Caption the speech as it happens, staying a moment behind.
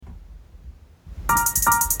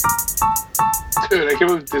Dude, I can't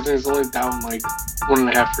believe Disney's only down like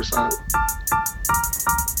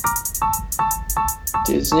 1.5%.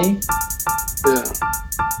 Disney? Yeah.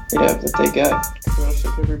 Yeah, but they got crushed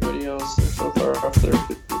like everybody else. They're so far off their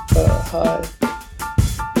high.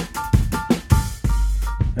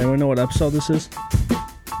 Anyone know what episode this is?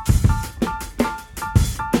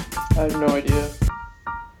 I have no idea.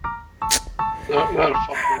 No, not a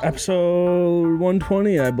fucking Episode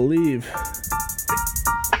 120, I believe.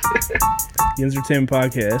 The Entertainment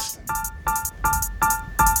Podcast.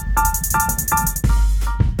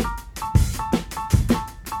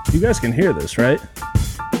 You guys can hear this, right?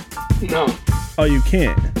 No. Oh, you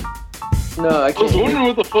can't? No, I I can't. was wondering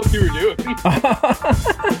what the fuck you were doing.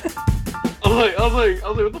 I was like,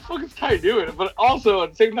 what the fuck is Ty doing? But also, at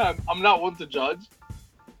the same time, I'm not one to judge.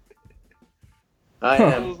 I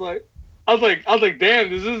I am. was like, damn,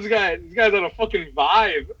 this guy's on a fucking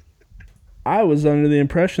vibe. I was under the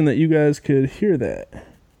impression that you guys could hear that.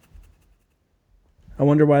 I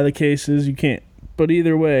wonder why the case is you can't. But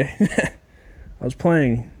either way, I was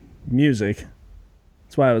playing music.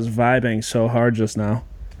 That's why I was vibing so hard just now.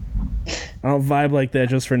 I don't vibe like that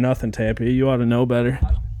just for nothing, Tappy. You ought to know better.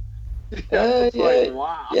 It's like,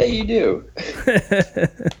 wow. Yeah, you do.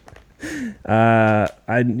 I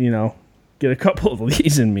get a couple of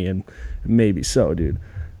these in me, and maybe so, dude.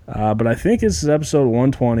 But I think this is episode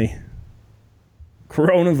 120.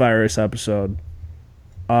 Coronavirus episode.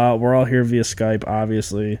 We're all here via Skype,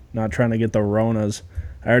 obviously. Not trying to get the Ronas.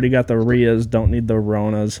 I already got the Rias, don't need the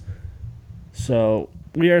Ronas. So,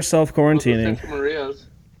 we are self-quarantining. Santa Maria's.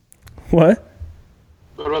 What?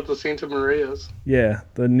 What about the Santa Maria's? Yeah,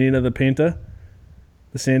 the Nina the Pinta.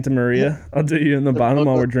 The Santa Maria. I'll do you in the bottom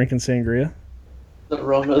while we're drinking sangria. The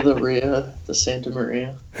Rona, the Ria, the Santa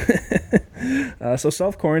Maria. So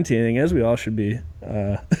self-quarantining, as we all should be.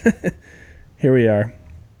 Here we are.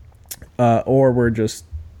 Or we're just,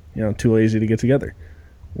 too lazy to get together.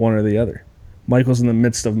 One or the other. Michael's in the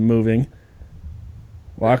midst of moving.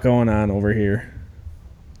 A lot going on over here.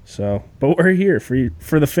 So, but we're here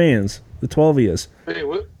for the fans, the 12-ias.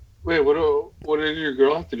 What did your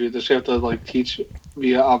girl have to do? Does she have to teach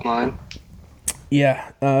via online?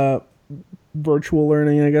 Yeah, virtual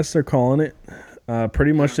learning, I guess they're calling it.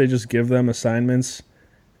 Pretty much they just give them assignments,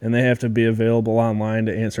 and they have to be available online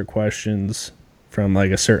to answer questions from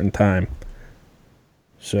a certain time.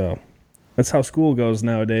 So, that's how school goes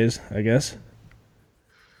nowadays, I guess.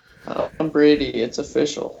 Tom Brady, it's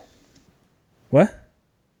official. What?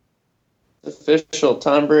 It's official.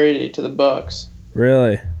 Tom Brady to the Bucks.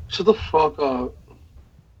 Really? Shut the fuck up.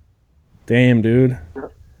 Damn, dude.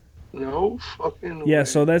 No fucking Yeah, way.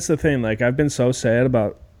 so that's the thing. I've been so sad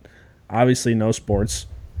about, obviously, no sports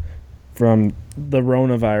from the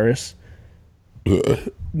coronavirus.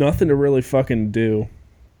 Nothing to really fucking do.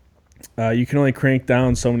 You can only crank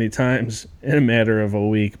down so many times in a matter of a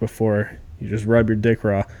week before you just rub your dick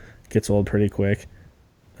raw. Gets old pretty quick.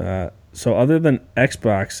 So other than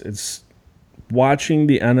Xbox, it's watching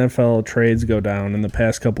the NFL trades go down in the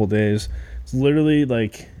past couple days. It's literally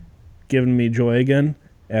giving me joy again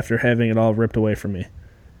after having it all ripped away from me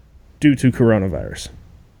due to coronavirus.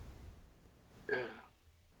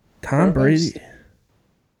 Tom Brady.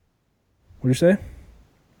 What'd you say?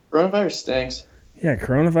 Coronavirus stinks. Yeah,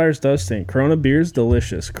 coronavirus does stink. Corona beer's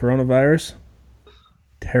delicious. Coronavirus,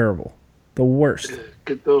 terrible. The worst.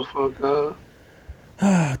 Get the fuck up.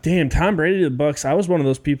 Ah, damn, Tom Brady to the Bucks. I was one of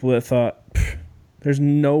those people that thought, there's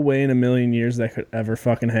no way in a million years that could ever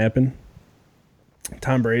fucking happen.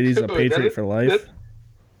 Tom Brady's a Dude, Patriot for life.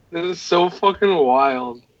 That is so fucking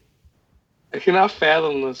wild. I cannot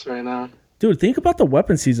fathom this right now. Dude, think about the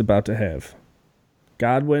weapons he's about to have.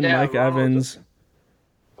 Godwin, Yeah, Mike Ronald. Evans.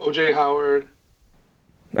 OJ Howard.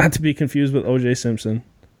 Not to be confused with O.J. Simpson.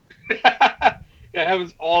 Yeah, it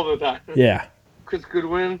happens all the time. Yeah, Chris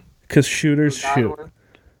Goodwin. because shooters shoot. Godwin.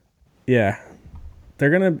 Yeah. They're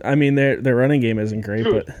going to, their running game isn't great,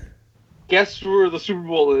 Dude. but Guess where the Super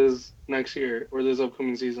Bowl is next year, or this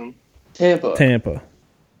upcoming season? Tampa. Tampa.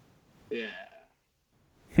 Yeah.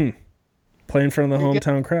 Play in front of the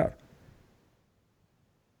hometown crowd.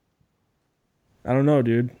 I don't know,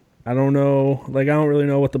 dude. I don't know. I don't really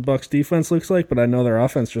know what the Bucks defense looks like, but I know their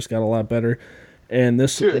offense just got a lot better. And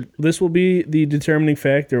this will be the determining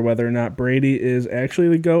factor whether or not Brady is actually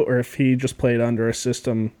the GOAT or if he just played under a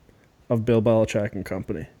system of Bill Belichick and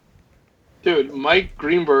company. Dude, Mike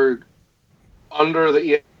Greenberg, under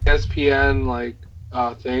the ESPN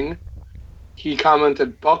thing, he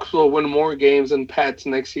commented, Bucks will win more games than Pats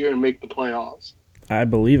next year and make the playoffs. I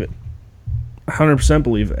believe it. 100%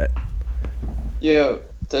 believe that. Yeah,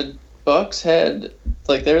 the Bucks had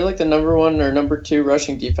they were the number 1 or number 2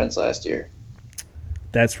 rushing defense last year.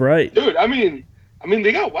 That's right. Dude, I mean,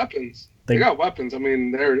 they got weapons. They got weapons. Just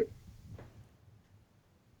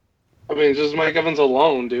Mike Evans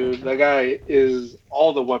alone, dude. That guy is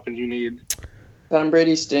all the weapons you need. Tom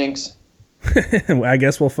Brady stinks. I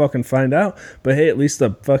guess we'll fucking find out. But hey, at least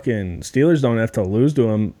the fucking Steelers don't have to lose to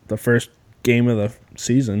him the first game of the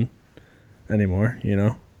season anymore, you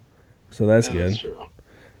know? So that's good. That's true.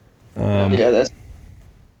 That's...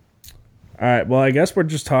 All right, well, I guess we're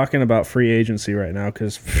just talking about free agency right now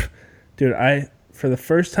because, dude, for the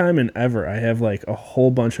first time in ever, I have like a whole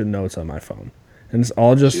bunch of notes on my phone. And it's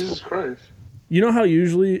all just... Jesus Christ. You know how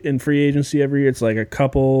usually in free agency every year it's like a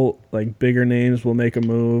couple like bigger names will make a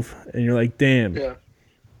move and you're like, damn. Yeah.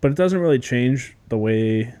 But it doesn't really change the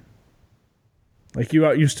way... Like,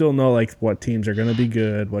 you still know like what teams are going to be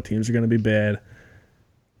good, what teams are going to be bad.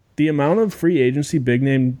 The amount of free agency big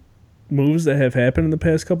name moves that have happened in the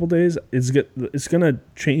past couple days, it's going to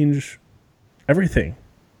change everything.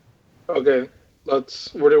 Okay. Where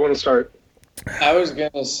do you want to start? I was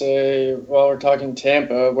going to say, while we're talking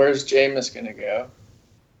Tampa, where's Jameis going to go?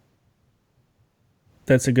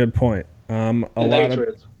 That's a good point. And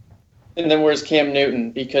then where's Cam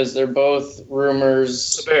Newton? Because they're both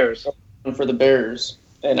rumors the Bears. For the Bears.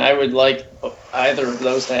 And I would like either of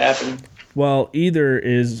those to happen. Well, either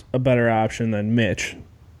is a better option than Mitch.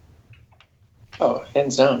 Oh,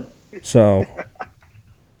 hands down. So.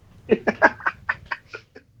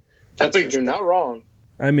 I think you're not wrong.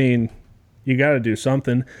 I mean, you got to do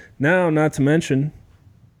something. Now, not to mention,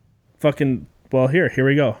 here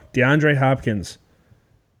we go. DeAndre Hopkins.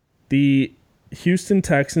 The Houston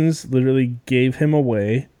Texans literally gave him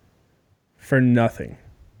away for nothing.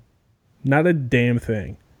 Not a damn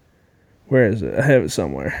thing. Where is it? I have it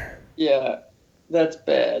somewhere. Yeah, that's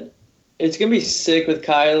bad. It's going to be sick with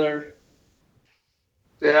Kyler.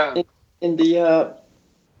 Yeah.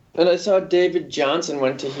 And I saw David Johnson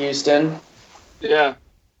went to Houston. Yeah.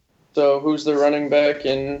 So who's the running back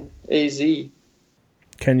in AZ?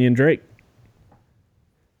 Kenyon Drake.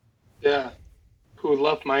 Yeah. Who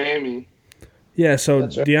left Miami. Yeah, so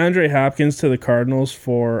That's right. DeAndre Hopkins to the Cardinals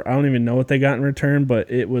for, I don't even know what they got in return, but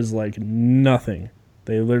it was like nothing.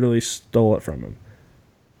 They literally stole it from him.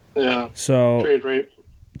 Yeah. So, Trade rate.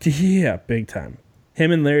 Yeah, big time.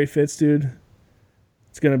 Him and Larry Fitz, dude,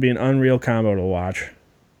 it's going to be an unreal combo to watch.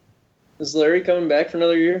 Is Larry coming back for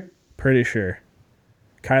another year? Pretty sure.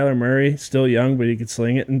 Kyler Murray, still young, but he could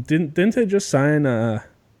sling it. And didn't they just sign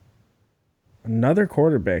another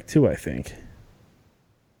quarterback, too, I think?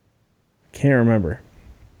 Can't remember.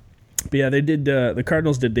 But yeah, they did. The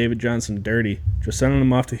Cardinals did David Johnson dirty, just sending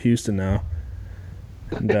him off to Houston now.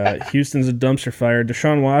 And Houston's a dumpster fire.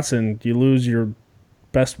 Deshaun Watson, you lose your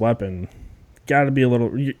best weapon. Got to be a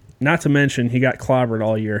little. Not to mention, he got clobbered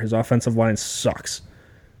all year. His offensive line sucks.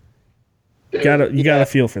 You gotta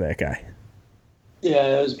feel for that guy.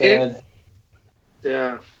 Yeah, it was bad.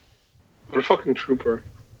 Yeah. What a fucking trooper.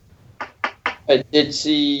 I did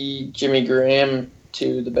see Jimmy Graham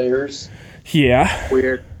to the Bears. Yeah.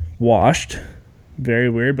 Weird. Washed. Very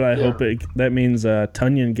weird, but I hope that means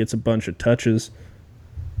Tunyon gets a bunch of touches.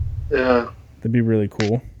 Yeah. That'd be really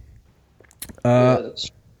cool. I'm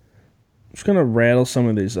just going to rattle some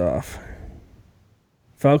of these off.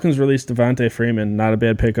 Falcons released Devontae Freeman. Not a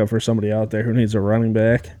bad pickup for somebody out there who needs a running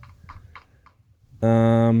back.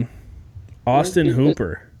 Austin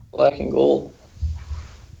Hooper. Black and gold.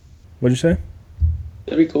 What'd you say?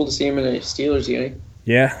 It'd be cool to see him in a Steelers game.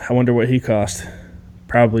 Yeah, I wonder what he cost.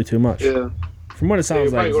 Probably too much. Yeah. From what it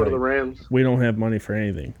sounds like, go to the Rams. We don't have money for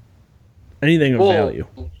anything. Anything of value.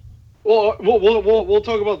 Well, we'll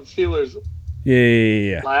talk about the Steelers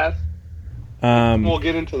Yeah. last. We'll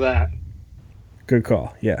get into that. Good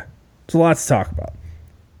call. Yeah. There's a lot to talk about.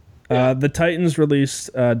 Yeah. The Titans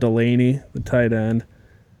released Delaney, the tight end.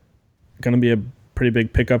 Going to be a pretty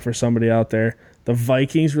big pickup for somebody out there. The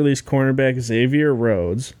Vikings released cornerback Xavier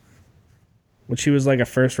Rhodes, which he was like a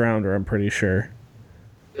first rounder, I'm pretty sure.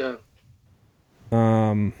 Yeah.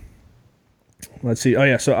 Let's see. Oh,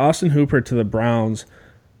 yeah. So Austin Hooper to the Browns.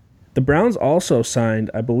 The Browns also signed,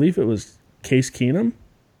 I believe it was Case Keenum?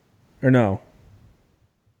 Or no?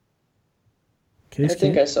 I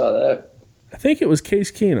think I saw that. I think it was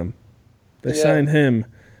Case Keenum. They signed him,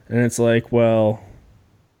 and it's like, well,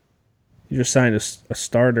 you just signed a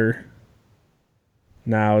starter.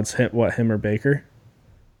 Now it's him or Baker?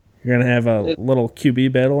 You're going to have a little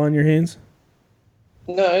QB battle on your hands?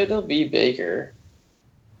 No, it'll be Baker.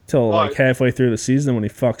 Till like halfway through the season when he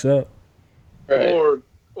fucks up. Right. Or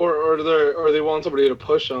they want somebody to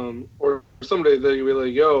push them, or somebody that you be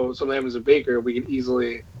like, yo, something happens to Baker, we can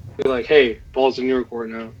easily be like, hey, ball's in your court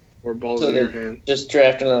now. or balls So in your they hand. just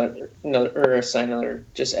draft another or sign another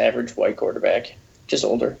just average white quarterback, just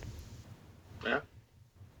older.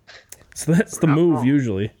 So that's the move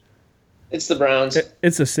usually. It's the Browns.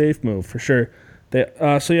 It's a safe move for sure. They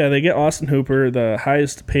get Austin Hooper, the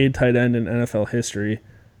highest paid tight end in NFL history.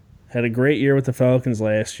 Had a great year with the Falcons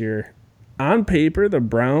last year. On paper, the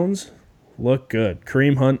Browns look good.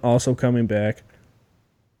 Kareem Hunt also coming back.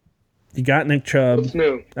 You got Nick Chubb. What's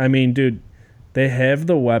new? I mean, dude, they have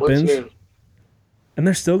the What's weapons, new? and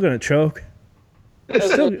they're still gonna choke. They're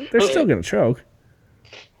still gonna choke.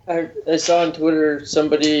 I saw on Twitter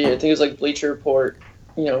somebody, I think it was like Bleacher Report,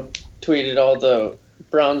 tweeted all the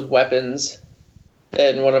Browns weapons.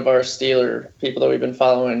 And one of our Steeler people that we've been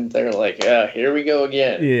following, they're like, here we go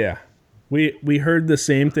again. Yeah, we heard the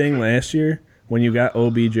same thing last year when you got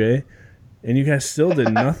OBJ, and you guys still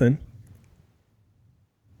did nothing.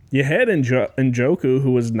 You had Njoku,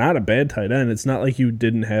 who was not a bad tight end. It's not like you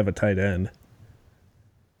didn't have a tight end.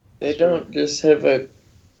 They don't just have a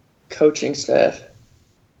coaching staff.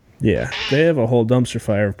 Yeah, they have a whole dumpster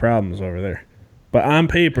fire of problems over there. But on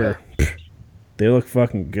paper, they look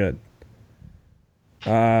fucking good.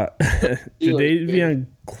 Jadeveon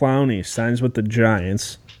Clowney signs with the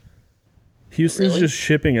Giants. Houston's just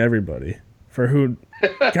shipping everybody for who,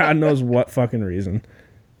 God knows what fucking reason.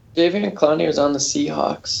 Jadeveon Clowney was on the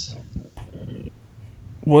Seahawks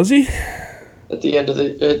Was he? at the end of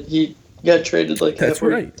he got traded like That's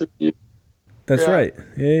halfway right. through. That's Yeah. right.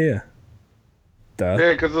 Yeah. Duh.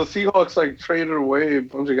 Yeah, because the Seahawks traded away a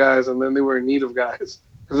bunch of guys, and then they were in need of guys.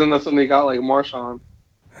 Because then that's when they got Marshawn.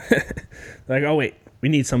 Like, oh wait, we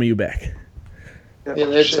need some of you back. Yeah,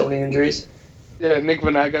 they had so many injuries. Yeah, Nick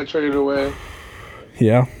Vanette got traded away.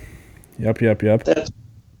 Yeah. Yep. That's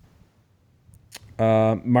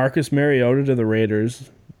Marcus Mariota to the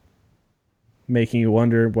Raiders, making you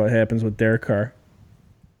wonder what happens with Derek Carr.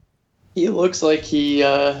 he looks like he'd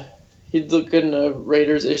look good in a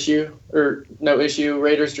Raiders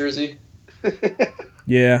Raiders jersey.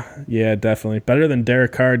 Yeah, definitely. Better than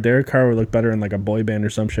Derek Carr. Derek Carr would look better in like a boy band or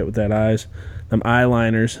some shit with that eyes. Them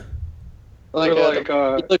eyeliners. Like, Or he'd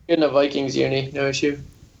look good in a Vikings uni, no issue.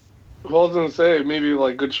 I was gonna say maybe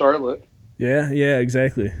Good Charlotte. Yeah,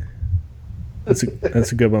 exactly. That's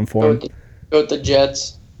a good one for him. Go with the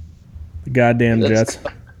Jets. The goddamn That's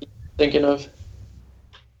Jets. Thinking of.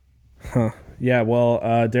 Huh. Yeah,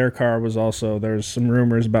 well, Derek Carr was also, there's some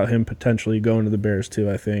rumors about him potentially going to the Bears too,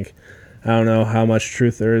 I think. I don't know how much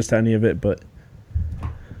truth there is to any of it, but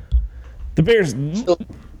the Bears.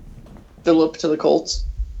 Phillip to the Colts.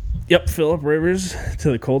 Yep, Phillip Rivers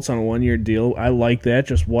to the Colts on a 1-year deal. I like that.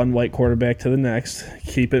 Just one white quarterback to the next.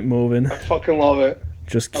 Keep it moving. I fucking love it.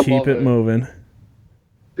 Just I keep love it it. moving.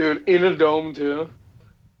 Dude, in a dome, too.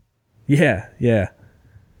 Yeah.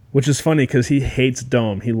 Which is funny because he hates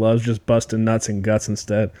dome. He loves just busting nuts and guts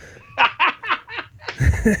instead.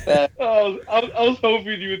 I was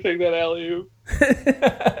hoping you would take that alley-oop.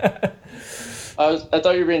 I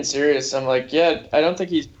thought you were being serious. I'm like, yeah, I don't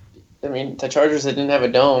think the Chargers, they didn't have a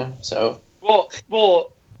dome, so.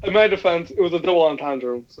 Well, in my defense, it was a double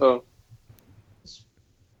entendre, so.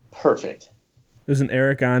 Perfect. There's an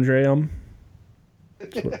Eric Andre.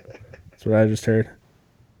 That's what I just heard.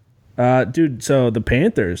 Dude, so the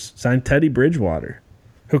Panthers signed Teddy Bridgewater,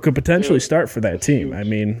 who could potentially start for that team. I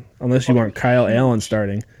mean, unless you want Kyle Allen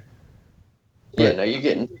starting. Yeah, no, you're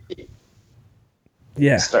getting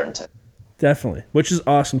Yeah, starting to. definitely. Which is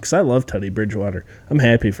awesome because I love Teddy Bridgewater. I'm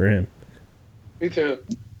happy for him. Me too.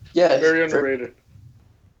 Yeah, Very underrated.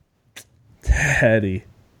 Teddy,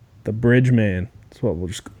 the Bridge Man. That's what we'll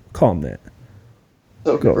just call him that.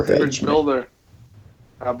 So Go with that. Bridge builder.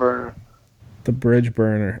 Burner. The Bridge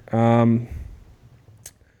Burner.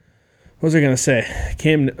 What was I going to say?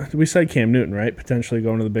 We said Cam Newton, right? Potentially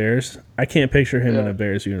going to the Bears. I can't picture him in a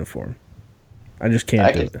Bears uniform. I just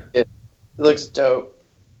can't do it. It looks dope.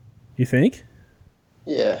 You think?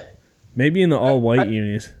 Yeah. Maybe in the all-white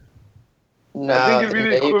unis. No, I think it'd be the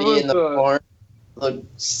maybe equivalent in the to- orange. Look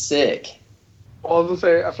sick. Well, I was gonna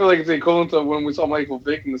say, I feel like it's the equivalent to when we saw Michael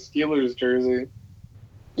Vick in the Steelers jersey.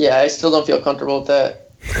 Yeah, I still don't feel comfortable with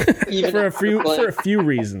that. Even for a after few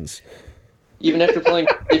reasons. Even after playing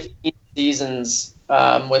 15 seasons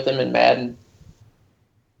with him in Madden.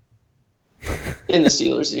 In the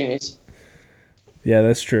Steelers unis. Yeah,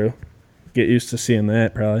 that's true. Get used to seeing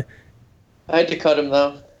that, probably. I had to cut him,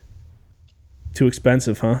 though. Too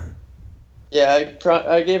expensive, huh? Yeah,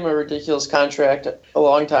 I gave him a ridiculous contract a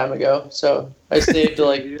long time ago, so I saved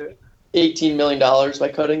like $18 million by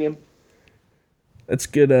cutting him. That's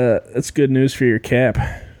good. That's good news for your cap.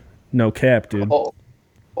 No cap, dude. Oh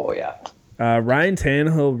yeah. Ryan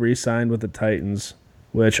Tannehill re-signed with the Titans.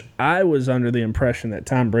 which I was under the impression that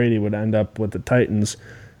Tom Brady would end up with the Titans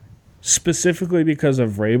specifically because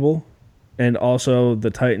of Vrabel, and also the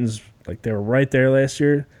Titans, like, they were right there last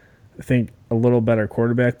year. I think a little better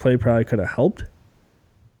quarterback play probably could have helped.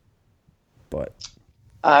 But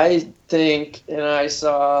I think, and I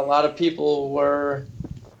saw a lot of people were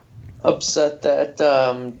upset that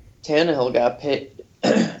Tannehill got paid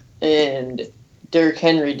and Derrick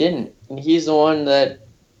Henry didn't. And he's the one that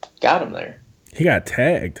got him there. he got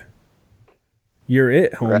tagged. You're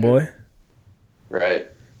it, homeboy. Right.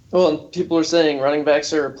 Well, and people are saying running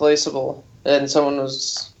backs are replaceable. And someone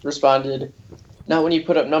responded, not when you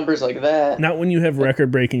put up numbers like that. Not when you have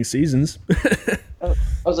record-breaking seasons. I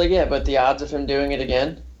was like, yeah, but the odds of him doing it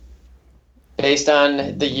again, based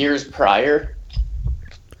on the years prior.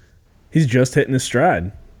 He's just hitting his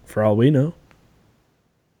stride, for all we know.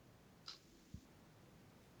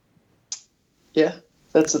 Yeah,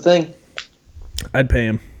 that's the thing. I'd pay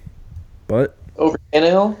him. But Over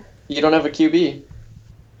Tannehill, you don't have a QB.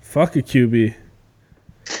 fuck a QB.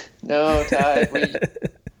 No, Ty.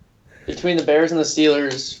 Between the Bears and the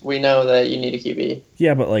Steelers, we know that you need a QB.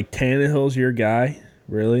 Yeah, but like Tannehill's your guy?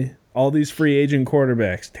 Really? All these free agent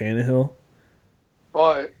quarterbacks, Tannehill?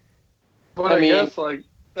 But I mean, guess like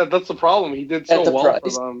that's the problem. He did so at the well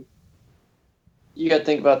price. for them. You got to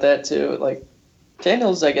think about that too. Like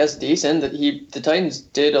Tannehill's, I guess, decent. The Titans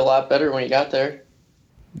did a lot better when he got there.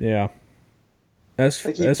 Yeah. That's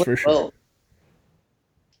Like, he for played sure. well.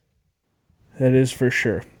 That is for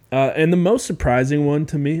sure. And the most surprising one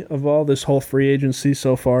to me of all this whole free agency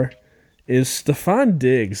so far is Stephon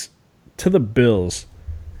Diggs to the Bills.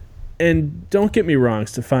 And don't get me wrong,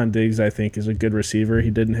 Stephon Diggs, I think, is a good receiver. He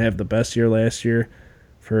didn't have the best year last year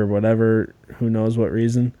for whatever, who knows what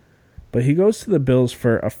reason. But he goes to the Bills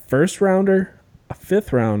for a first-rounder, a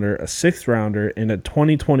fifth-rounder, a sixth-rounder, and a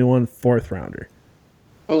 2021 fourth-rounder.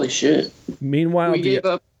 Holy shit. Meanwhile, We gave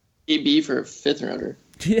up AB for a fifth rounder.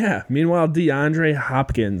 Meanwhile, DeAndre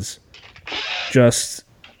Hopkins just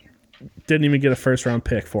didn't even get a first-round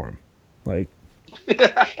pick for him. Like,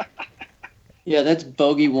 Yeah, that's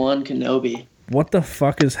Bogey One Kenobi. what the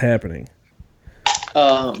fuck is happening?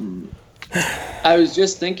 I was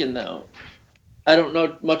just thinking though. I don't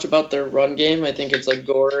know much about their run game. I think it's like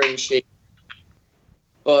Gore and Shake.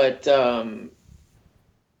 But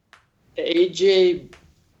AJ,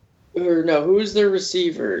 or no, who's their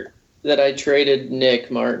receiver that I traded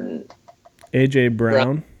Nick Martin? A.J.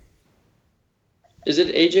 Brown? Is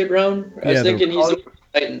it AJ Brown? I was Yeah, thinking he's the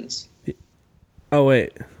Titans. Oh,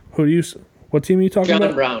 wait. What team are you talking John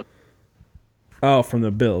about? Brown. Oh, from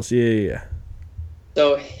the Bills. Yeah.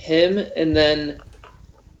 So him, and then,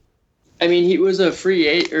 I mean, he was a free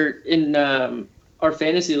agent, or in our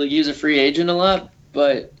fantasy league, he was a free agent a lot.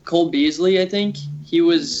 But Cole Beasley, I think he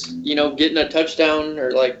was, getting a touchdown,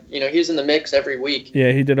 or he was in the mix every week.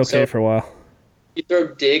 Yeah, he did okay So- for a while. You throw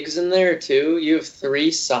Diggs in there too. You have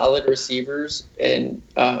three solid receivers, and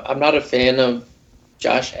I'm not a fan of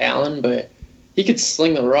Josh Allen, but he could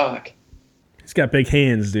sling the rock. He's got big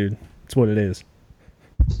hands, dude. That's what it is.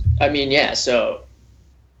 I mean, yeah. So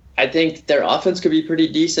I think their offense could be pretty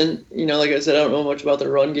decent. Like I said, I don't know much about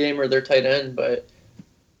their run game or their tight end, but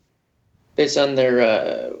based on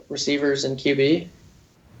their receivers and QB,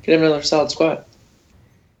 could have another solid squad.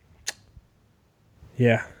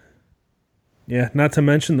 Yeah. Yeah, not to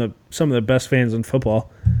mention some of the best fans in football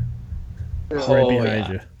right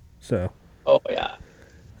behind you. So Oh yeah.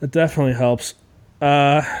 it definitely helps.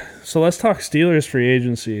 So let's talk Steelers free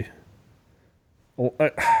agency.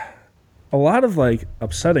 A lot of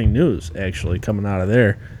upsetting news actually coming out of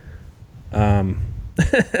there. I'm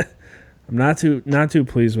not too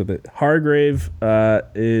pleased with it. Hargrave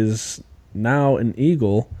is now an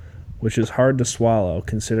Eagle, which is hard to swallow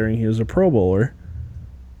considering he was a Pro Bowler.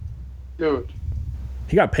 Dude,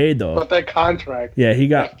 He got paid though. but that contract. Yeah, he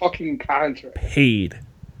got That fucking contract. paid,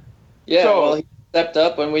 Yeah. So- Well, he stepped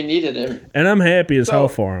up when we needed him. and I'm happy as hell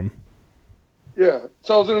So- for him. Yeah.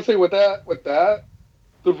 So I was gonna say with that,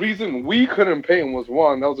 the reason we couldn't pay him was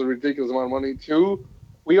one, that was a ridiculous amount of money. Two,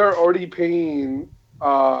 we are already paying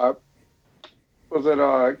Cam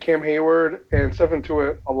Hayward and Stephen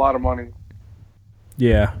Tuitt a lot of money.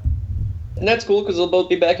 Yeah, And that's cool because they'll both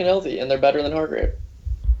be back and healthy, and they're better than Hargrave.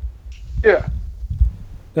 Yeah.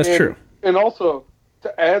 that's And- true. And also,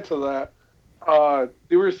 to add to that,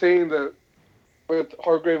 they were saying that with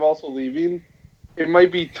Hargrave also leaving, it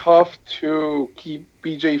might be tough to keep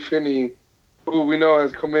BJ Finney, who we know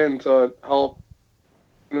has come in to help,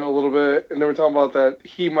 a little bit. And they were talking about that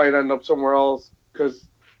he might end up somewhere else because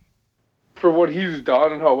for what he's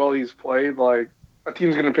done and how well he's played, a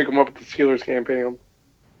team's going to pick him up if the Steelers can't pay him.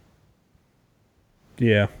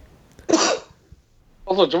 Yeah.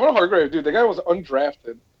 Also, Jamal Hargrave, dude, the guy was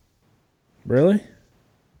undrafted. Really?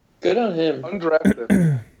 Good on him.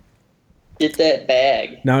 Undrafted. Get that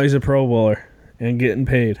bag. Now he's a Pro Bowler and getting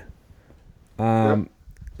paid. Stevie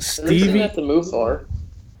Stevie. have to move far.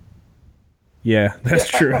 Yeah, that's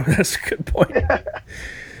true. That's a good point.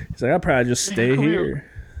 He's like, I'll probably just stay here.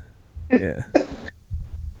 Yeah.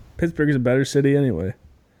 Pittsburgh is a better city anyway.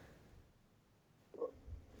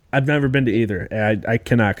 I've never been to either. I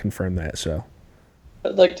cannot confirm that, so.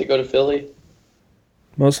 I'd like to go to Philly.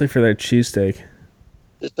 Mostly for their cheesesteak.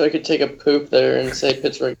 Just so I could take a poop there and say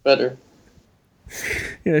Pittsburgh's better.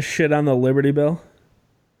 You gonna shit on the Liberty Bell?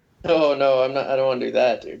 Oh, no, I'm not. I don't want to do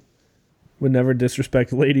that, dude. Would never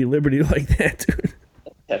disrespect Lady Liberty like that, dude.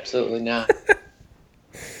 Absolutely not.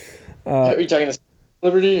 Are you talking to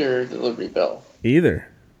Liberty or the Liberty Bell? Either.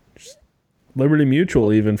 Just Liberty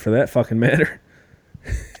Mutual, even, for that fucking matter.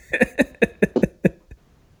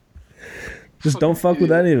 Just don't fuck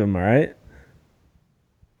with any of them, all right?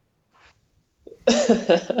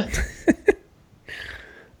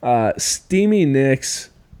 Steamy Nicks,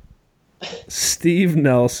 Steve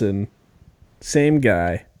Nelson, same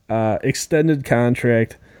guy. Extended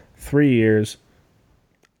contract, 3 years.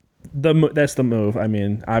 That's the move. I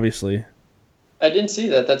mean, obviously. I didn't see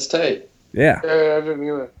that. That's tight. Yeah. Yeah, I didn't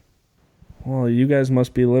either. Well, you guys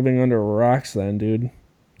must be living under rocks then, dude.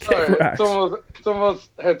 Right. Some of us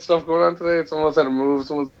had stuff going on today. Some of us had to move.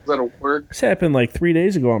 Some of us had to work. This happened like 3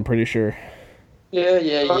 days ago, I'm pretty sure.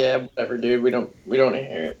 Yeah. Whatever, dude. We don't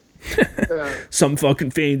inherit. Some fucking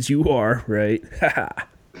fans you are, right?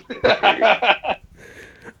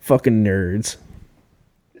 Fucking nerds.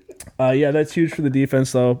 Yeah, that's huge for the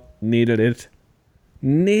defense, though. Needed it.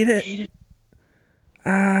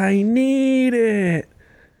 I need it.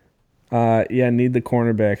 Yeah, need the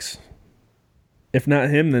cornerbacks. If not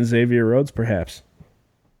him, then Xavier Rhodes, perhaps.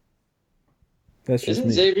 That's just Isn't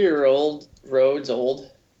me. Xavier Rhodes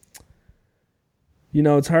old? You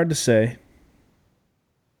know, it's hard to say.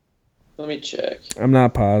 Let me check. I'm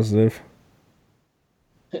not positive.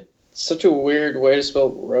 Such a weird way to spell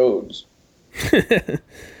Rhodes.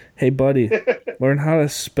 Hey, buddy, learn how to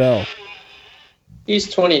spell.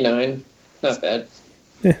 He's 29. Not bad.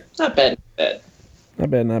 Yeah. Not bad.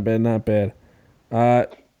 Not bad.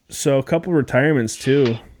 So a couple retirements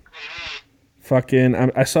too. Fucking,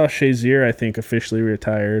 I saw Shazier, I think, officially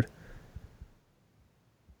retired.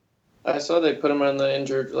 I saw they put him on the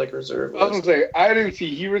injured reserve I was list. gonna say I didn't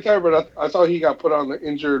see he retired, but I saw he got put on the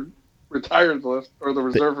injured retired list or the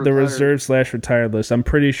reserve. The reserve/retired list. I'm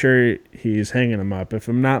pretty sure he's hanging him up. If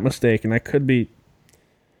I'm not mistaken, I could be.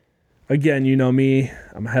 Again, you know me.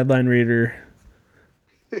 I'm a headline reader.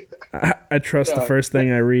 I trust the first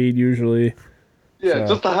thing I read usually. Yeah,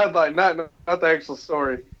 So. just the headline, not the actual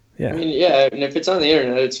story. Yeah, I mean, yeah, and if it's on the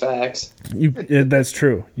internet, it's facts. that's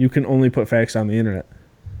true. You can only put facts on the internet.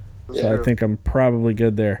 So Yeah. I think I'm probably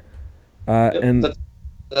good there. Yep, And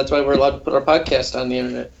that's why we're allowed to put our podcast on the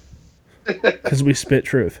internet. because we spit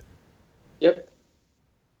truth. Yep.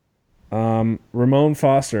 Ramon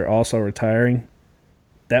Foster also retiring.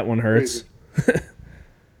 That one hurts.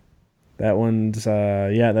 That one's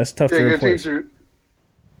that's tough to You replace.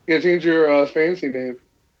 gotta change your fantasy name.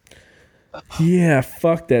 Yeah,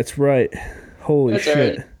 fuck, that's right. Holy That's shit.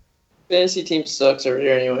 alright. Fantasy team sucks over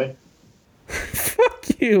here anyway. Fuck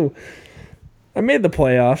you. I made the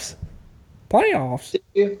playoffs. Did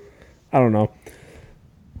you? I don't know.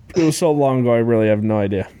 It was so long ago, I really have no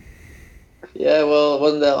idea. Yeah, well, it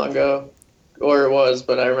wasn't that long ago. Or it was,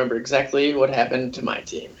 but I remember exactly what happened to my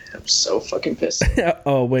team. I'm so fucking pissed.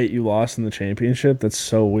 Oh, wait, you lost in the championship? That's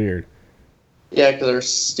so weird. Yeah, because our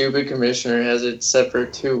stupid commissioner has it set for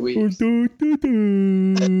 2 weeks. Ding-a-ding-a-der.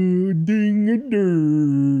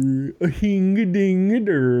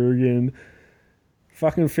 Again.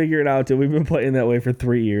 Fucking figure it out, dude. We've been playing that way for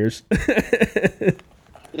 3 years.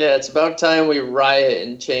 Yeah, it's about time we riot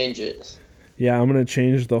and change it. Yeah, I'm going to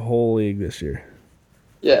change the whole league this year.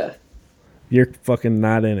 Yeah. You're fucking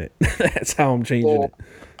not in it. That's how I'm changing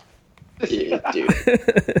it.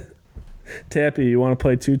 Dude. Tappy, you want to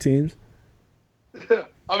play 2 teams?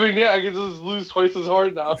 I mean, yeah, I can just lose twice as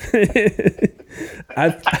hard now.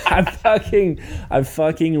 I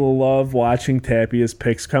fucking love watching Tappy's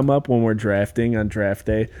picks come up when we're drafting on draft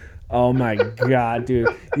day. Oh my god, dude!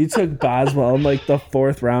 You took Boswell in like the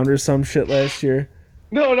 4th round or some shit last year.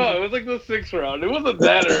 No, it was like the 6th round. It wasn't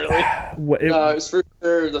that early. It was for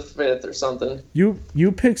sure the 5th or something.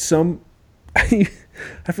 You picked some. I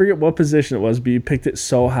forget what position it was, but you picked it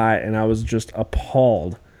so high, and I was just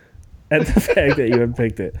appalled at the fact that you had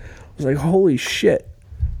picked it. I was like, "Holy shit,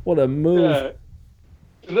 what a move!"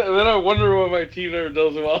 Yeah. then I wonder what my team never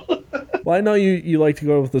does well. Well, I know you like to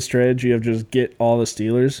go with the strategy of just get all the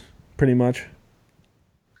Steelers, pretty much.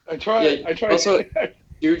 I try. Yeah, I try. also-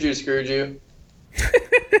 Juju screwed you.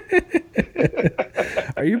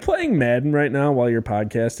 Are you playing Madden right now while you're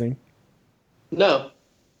podcasting? No.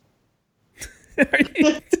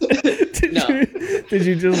 Did No. did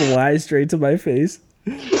you just lie straight to my face?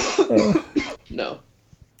 No.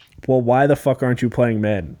 Well, why the fuck aren't you playing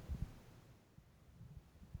Madden?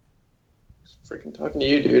 Freaking talking to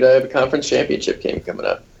you, dude. I have a conference championship game coming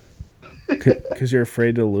up. Because you're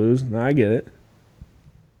afraid to lose? No, I get it.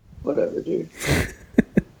 Whatever, dude.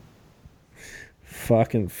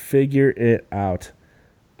 Fucking figure it out.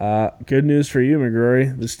 Good news for you,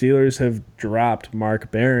 McGrory. The Steelers have dropped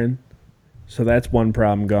Mark Barron, so that's one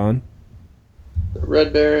problem gone. The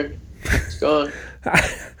Red Baron, it's gone.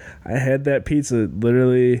 I had that pizza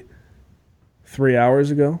literally 3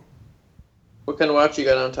 hours ago. What kind of watch you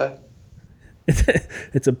got on, Ty?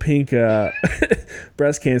 It's a pink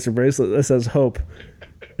breast cancer bracelet that says hope.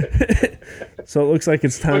 So it looks like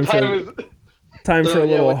it's time What time is it? for a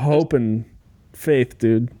little what- hope and faith,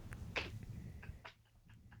 dude.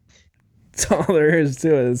 That's all there is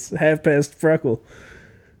to it. It's 1:30 freckle.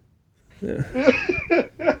 Yeah.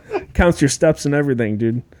 Counts your steps and everything,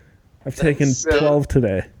 dude. I've taken Yeah. 12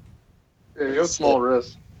 today. Yeah, you have small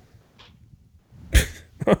wrists.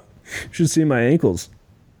 You should see my ankles.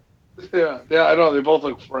 Yeah, I know. They both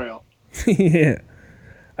look frail. Yeah.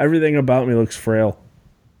 Everything about me looks frail.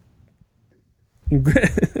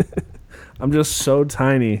 I'm just so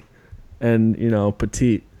tiny and,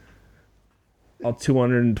 petite. All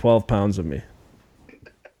 212 pounds of me.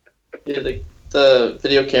 Yeah, the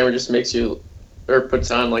video camera just makes you, or puts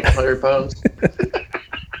on like 100 pounds.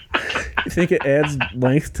 You think it adds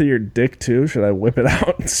length to your dick, too? Should I whip it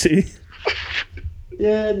out and see?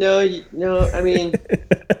 Yeah, no, I mean,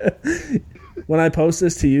 When I post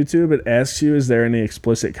this to YouTube, it asks you, is there any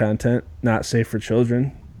explicit content not safe for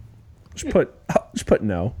children? Just put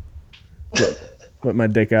no. Whip my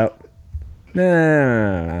dick out.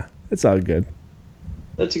 Nah, it's all good.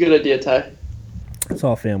 that's a good idea, Ty. It's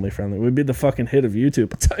all family friendly. We'd be the fucking hit of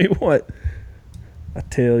YouTube. I tell you what.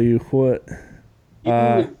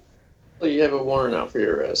 You have a warrant out for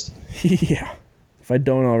your arrest. Yeah, if I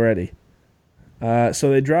don't already. So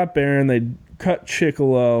they dropped Barron. They cut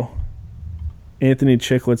Chickalow, Anthony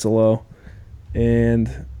Chickletts-Alow,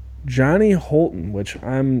 and Johnny Holton, which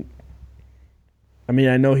I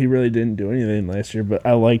know he really didn't do anything last year, but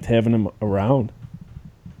I liked having him around.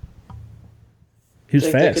 He was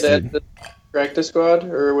Think fast, they could add dude. the practice squad,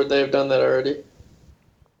 or would they have done that already?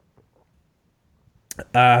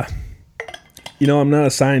 I'm not a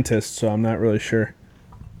scientist, so I'm not really sure.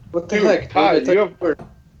 What the Dude, heck? Ty, What the you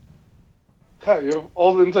heck? have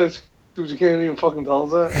all the inside scoops. You can't even fucking tell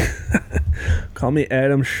us that. Call me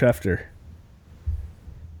Adam Schefter.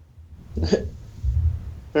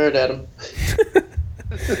 All right, Adam.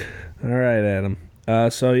 All right, Adam.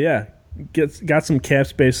 So yeah, got some cap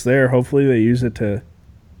space there. Hopefully they use it to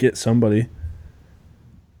get somebody.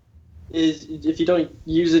 If you don't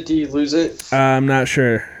use it, do you lose it? I'm not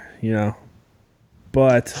sure,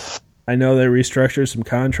 but I know they restructured some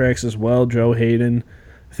contracts as well. Joe Hayden,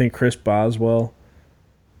 I think Chris Boswell.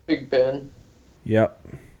 Big Ben. Yep.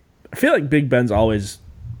 I feel like Big Ben's always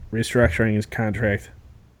restructuring his contract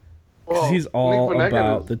because Well, he's all Nick Vanette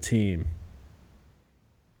about the team.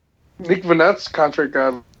 Nick Vanette's contract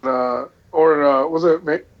got, was it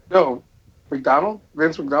McDonald?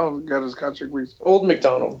 Vince McDonald got his contract reached. Old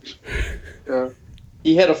McDonald. Yeah,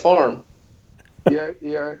 He had a farm.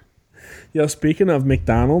 yeah. Yo, speaking of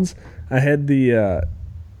McDonald's, I had the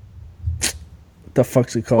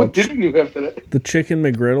fuck's it What called? didn't you have today? The chicken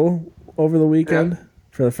McGriddle over the weekend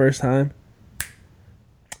for the first time.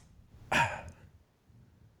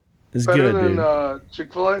 It's Better good, dude. than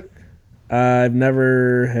Chick-fil-A? I've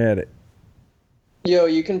never had it. Yo,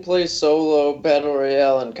 you can play solo battle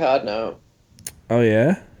royale in COD now. Oh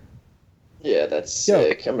yeah, Yeah, that's Yo.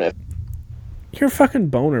 sick. I'm gonna. you're a fucking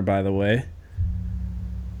boner, by the way.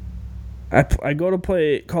 I go to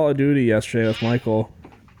play Call of Duty yesterday with Michael,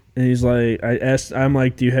 and he's like, I'm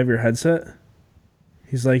like, do you have your headset?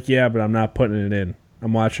 He's like, yeah, but I'm not putting it in.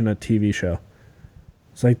 I'm watching a TV show.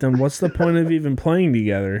 It's like, then what's the point of even playing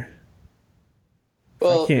together?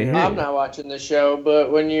 Well, can't hear I'm you. not watching the show,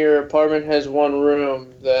 but when your apartment has one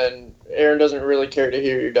room, then Aaron doesn't really care to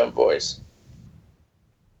hear your dumb voice.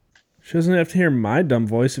 She doesn't have to hear my dumb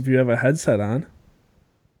voice if you have a headset on.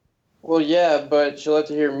 Well, yeah, but she'll have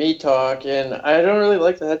to hear me talk, and I don't really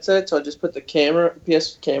like the headset, so I just put the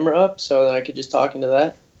PS camera up so that I could just talk into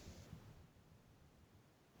that.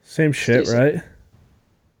 Same shit, Decent. right?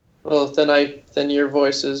 Well, then your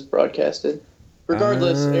voice is broadcasted.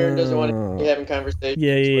 Regardless, Aaron doesn't want to be having conversations.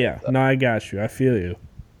 Yeah. No, I got you. I feel you.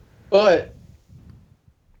 But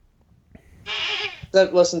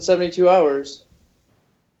that less than 72 hours,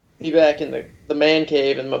 be back in the man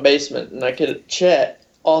cave in my basement, and I could chat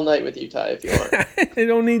all night with you, Ty, if you want. I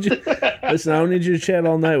don't need you. Listen, I don't need you to chat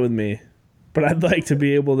all night with me, but I'd like to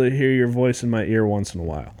be able to hear your voice in my ear once in a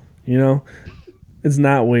while. You know, it's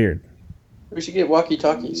not weird. We should get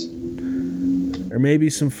walkie-talkies. Or maybe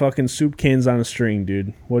some fucking soup cans on a string,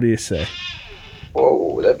 dude. What do you say?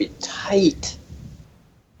 Whoa, that'd be tight.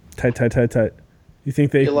 Tight. You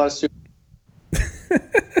think they? Get a lot of soup.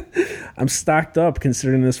 I'm stocked up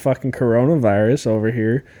considering this fucking coronavirus over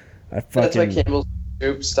here. That's why Campbell's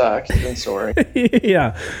soup stock has been soaring.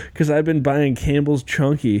 Yeah, because I've been buying Campbell's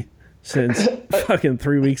Chunky since fucking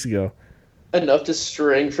 3 weeks ago. Enough to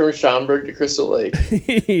string from Schaumburg to Crystal Lake.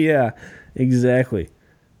 Yeah, exactly.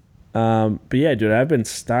 But yeah, dude, I've been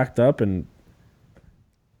stocked up,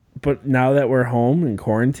 but now that we're home and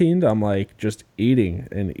quarantined, I'm like just eating,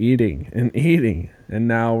 and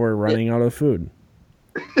now we're running out of food.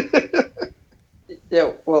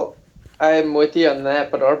 Yeah, well, I'm with you on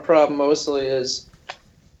that, but our problem mostly is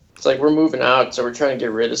it's like we're moving out, so we're trying to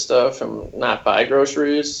get rid of stuff and not buy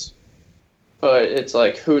groceries. But it's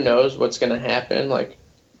like, who knows what's going to happen? Like,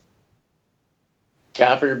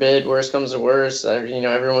 God forbid, worst comes to worst.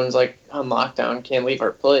 Everyone's like on lockdown, can't leave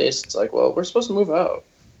our place. It's like, well, we're supposed to move out.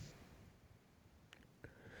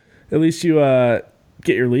 At least you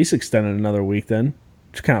get your lease extended another week then.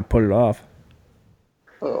 Just kind of put it off.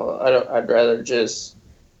 Well, I'd rather just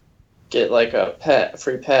get like a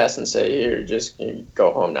free pass and say, here, just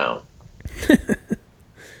go home now.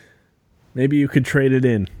 Maybe you could trade it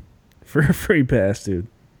in for a free pass, dude.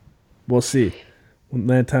 We'll see. When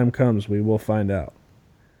that time comes, we will find out.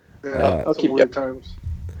 Yeah, I'll keep weird times.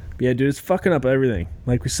 Yeah, dude, it's fucking up everything.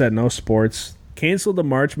 Like we said, no sports. Canceled the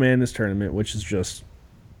March Madness tournament, which is just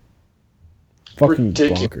fucking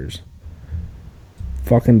ridiculous. Bonkers.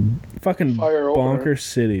 Fucking Fire bonker opener.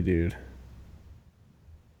 city, dude.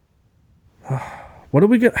 What do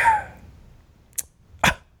we get?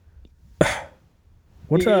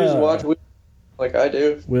 What's You can just watch like I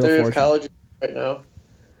do. Wheel They're of in college right now.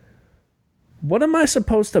 What am I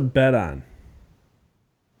supposed to bet on?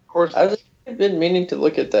 Of course. I've been meaning to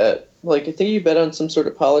look at that. Like, I think you bet on some sort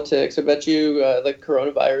of politics. I bet you, like,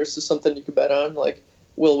 coronavirus is something you could bet on. Like,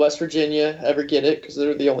 will West Virginia ever get it? Because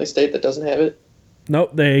they're the only state that doesn't have it.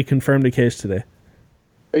 Nope, they confirmed the case today.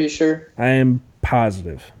 Are you sure? I am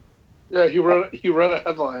positive. Yeah, he read a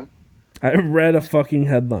headline. I read a fucking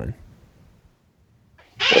headline.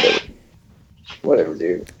 Whatever,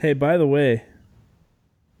 dude. Hey, by the way,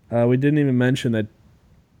 we didn't even mention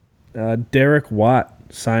that Derek Watt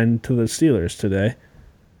signed to the Steelers today.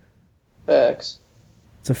 Facts.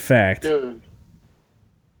 It's a fact. Dude.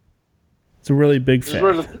 It's a really big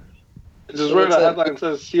fact. Just read a headline that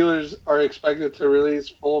says Steelers are expected to release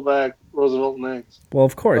fullback Roosevelt Nix. Well,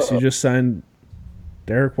 of course, you just signed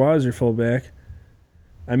Derek Watt as your fullback.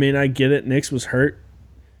 I mean, I get it. Nix was hurt.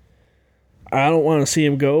 I don't want to see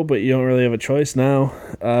him go, but you don't really have a choice now.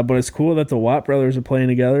 But it's cool that the Watt brothers are playing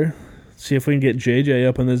together. See if we can get JJ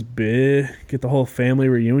up on this big, get the whole family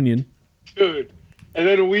reunion. Dude. And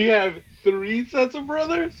then we have 3 sets of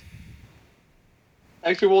brothers?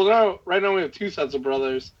 Actually, well, right now we have 2 sets of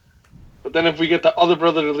brothers. But then if we get the other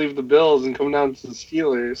brother to leave the Bills and come down to the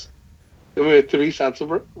Steelers, then we have 3 sets of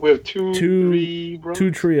brothers. We have 3 brothers.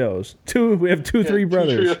 2 trios. We have 3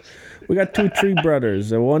 brothers. We got 3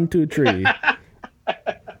 brothers. 1, 2, 3.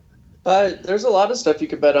 There's a lot of stuff you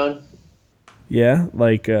could bet on. Yeah,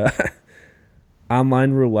 like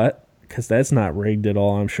online roulette, because that's not rigged at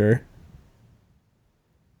all, I'm sure.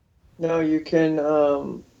 No, you can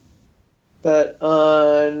bet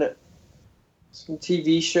on some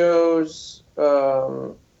TV shows.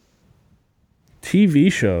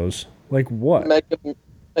 TV shows? Like what?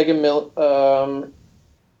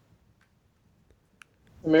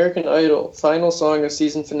 American Idol, final song of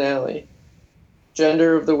season finale.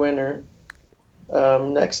 Gender of the winner.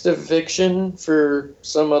 Next eviction for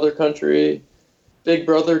some other country. Big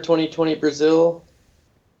Brother 2020 Brazil.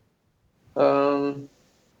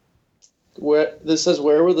 This says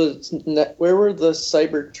where would the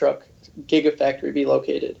Cybertruck Gigafactory be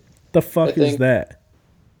located? The fuck is that?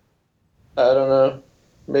 I don't know.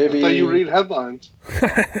 Maybe I thought you read headlines.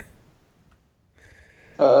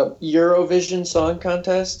 Eurovision Song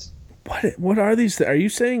Contest. What are these? Are you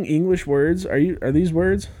saying English words? Are these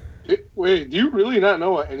words? Wait, do you really not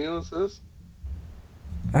know what any of this is?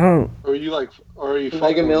 I don't. Or are you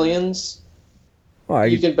Mega Millions? Well,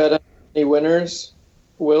 you can bet on any winners.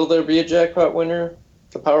 Will there be a jackpot winner?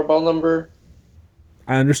 The Powerball number?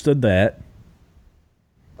 I understood that.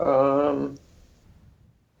 What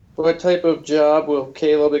type of job will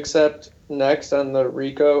Caleb accept next on the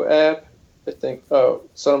Rico app? I think,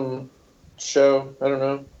 some show. I don't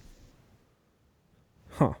know.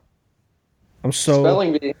 Huh. I'm so...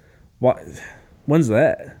 Spelling bee. What? When's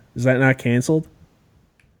that? Is that not canceled?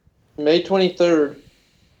 May 23rd.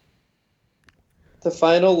 The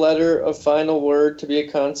final letter of final word to be a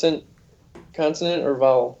consonant or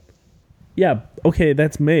vowel. Yeah, okay,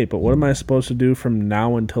 that's May, but what am I supposed to do from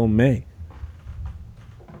now until May?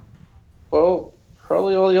 Well,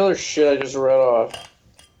 probably all the other shit I just read off.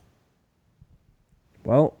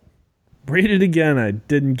 Well, read it again. I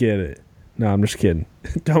didn't get it. No, I'm just kidding.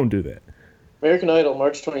 Don't do that. American Idol,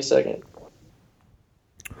 March 22nd.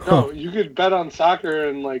 No, you could bet on soccer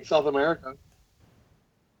in like South America.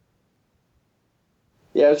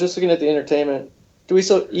 Yeah, I was just looking at the entertainment. Do we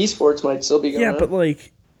still esports might still be going on? Yeah, but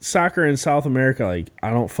like soccer in South America, like I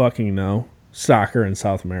don't fucking know soccer in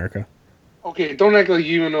South America. Okay, don't act like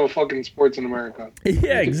you even know fucking sports in America.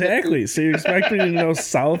 Yeah, exactly. So you expect me to know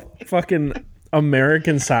South fucking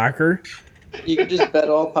American soccer? You could just bet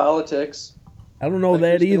all politics. I don't know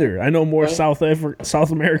that either. I know more South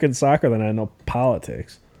American soccer than I know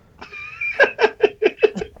politics.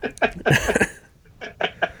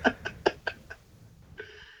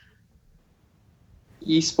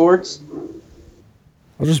 Esports?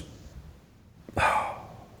 I'll just...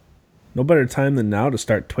 No better time than now to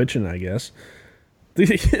start twitching, I guess.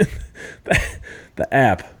 The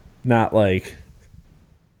app, not like...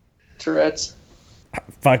 Tourette's.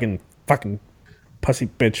 Fucking pussy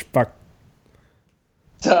bitch, fuck.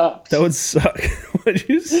 Stop. That would suck. What'd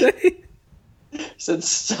you say? I said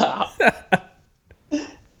stop.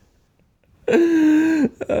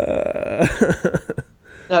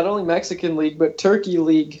 Not only Mexican League, but Turkey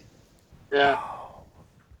League. Yeah.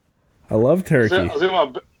 I love Turkey. I was thinking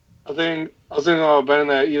about betting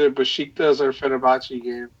that either Besiktas or Fenerbahce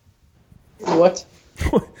game. What?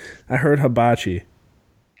 I heard hibachi.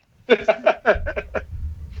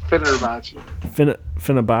 Fenerbahce.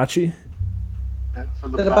 Fenerbahce? Yeah, for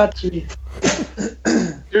the Fenerbahce.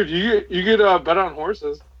 Dude, you could bet on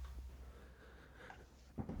horses.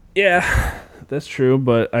 Yeah, that's true,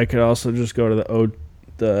 but I could also just go to the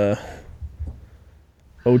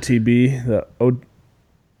OTB, the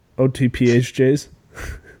OTPHJs.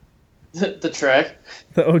 The track.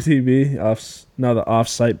 The OTB, the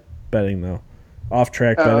off-site betting though.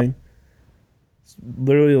 Off-track betting. It's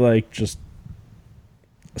literally like just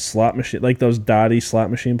a slot machine, like those Dottie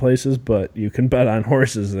slot machine places, but you can bet on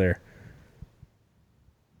horses there.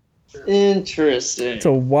 Interesting. It's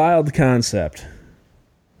a wild concept.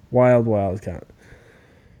 Wild concept.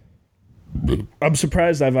 I'm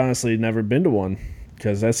surprised I've honestly never been to one,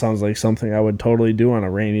 because that sounds like something I would totally do on a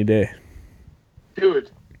rainy day. Dude.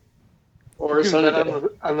 Or a sunny day.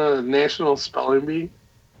 On the National Spelling Bee.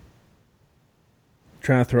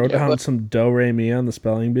 Trying to throw down some do-re-mi on the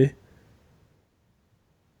spelling bee.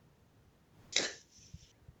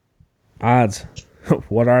 Odds.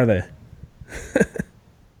 What are they?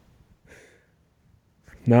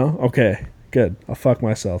 No? Okay. Good. I'll fuck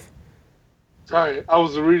myself. Sorry, I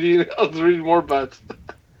was reading more bets.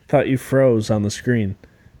 Thought you froze on the screen.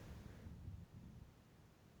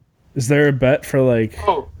 Is there a bet for like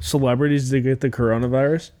celebrities to get the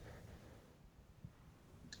coronavirus?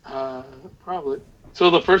 Probably. So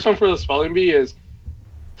the first one for the spelling bee is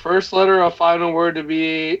first letter of final word to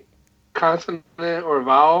be consonant or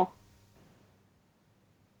vowel.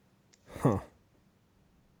 Huh.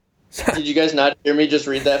 Did you guys not hear me just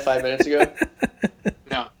read that 5 minutes ago?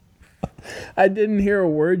 No. I didn't hear a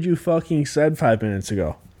word you fucking said 5 minutes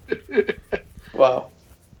ago. Wow.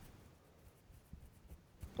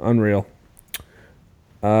 Unreal.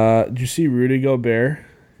 Did you see Rudy Gobert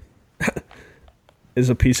is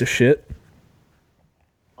a piece of shit?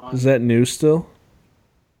 Is that news still?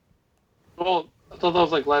 Well, I thought that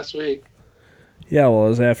was like last week. Yeah, well, it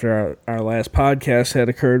was after our last podcast had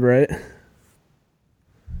occurred, right?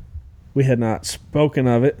 We had not spoken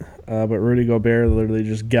of it, but Rudy Gobert literally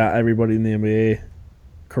just got everybody in the NBA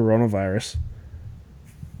coronavirus.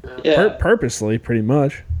 Yeah. Purposely, pretty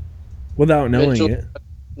much, without knowing Mitchell, it.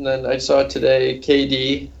 And then I saw today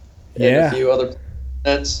KD and a few other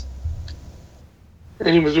nets. And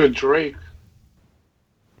he was with Drake.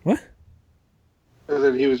 What? And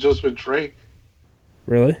then he was just with Drake.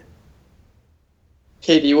 Really?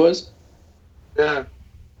 KD was? Yeah.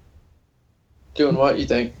 Doing what, you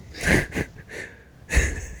think?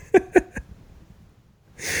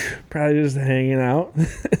 Probably just hanging out.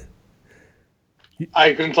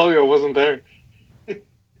 I couldn't tell you I wasn't there.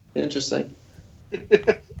 Interesting.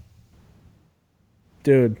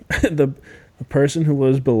 Dude, the person who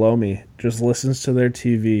lives below me just listens to their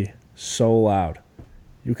TV so loud.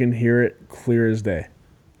 You can hear it clear as day.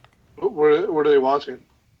 What are they watching?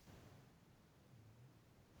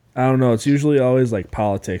 I don't know. It's usually always like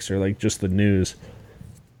politics or like just the news.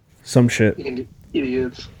 Some shit.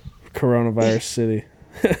 Idiots. Coronavirus City.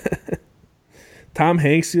 Tom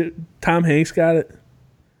Hanks got it.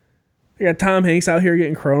 You got Tom Hanks out here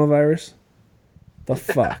getting coronavirus. The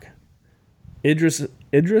fuck?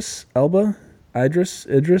 Idris Elba? Idris?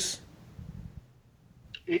 Idris.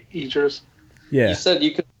 Yeah. You said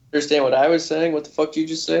you could understand what I was saying. What the fuck did you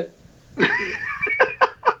just say?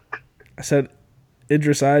 I said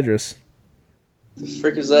Idris. The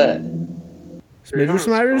frick is that? Idris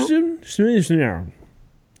Irish, dude? Is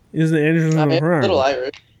the Andrews I'm a little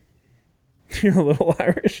Irish. You're a little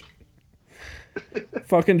Irish.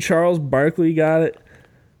 Fucking Charles Barkley got it.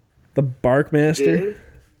 The Barkmaster.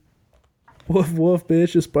 Woof woof,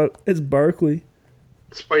 bitch. It's Barkley.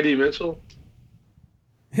 Spidey Mitchell.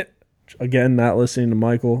 Again, not listening to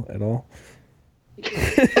Michael at all.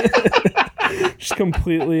 Just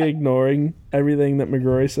completely ignoring everything that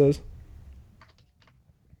McGrory says.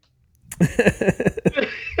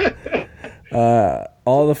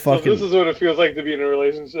 All the fucking. So this is what it feels like to be in a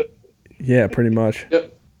relationship. Yeah, pretty much.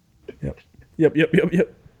 Yep. Yep.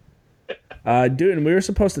 Dude, and we were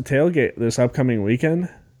supposed to tailgate this upcoming weekend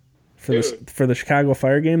for the Chicago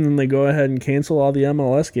Fire game. Then they go ahead and cancel all the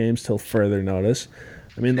MLS games till further notice.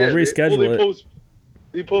 I mean, they'll reschedule it.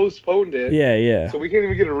 They postponed it. Yeah. So we can't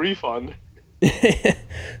even get a refund.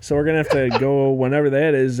 So we're gonna have to go whenever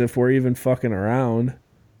that is if we're even fucking around.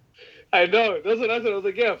 I know. That's what I said. I was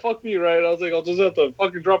like, yeah, fuck me, right? I was like, I'll just have to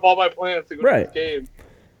fucking drop all my plans to go to this game.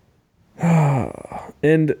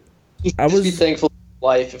 And I was be thankful for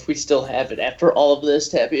life if we still have it after all of this,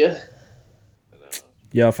 Tapia.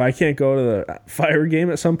 Yeah, if I can't go to the Fire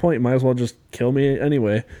game at some point, you might as well just kill me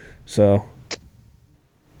anyway. So,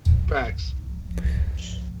 facts.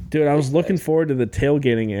 Dude, I was looking forward to the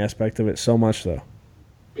tailgating aspect of it so much, though.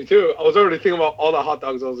 Me too. I was already thinking about all the hot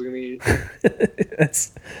dogs I was going to eat.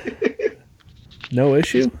 That's no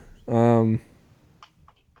issue.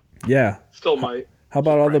 Yeah. Still might. How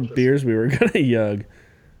about all the beers we were going to yug?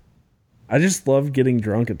 I just love getting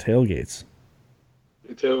drunk at tailgates.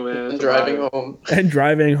 Me too, man. And driving home. And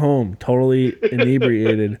driving home, totally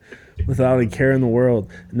inebriated, without a care in the world.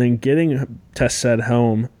 And then getting to said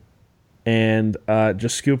home and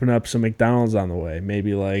just scooping up some McDonald's on the way.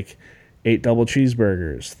 Maybe like 8 double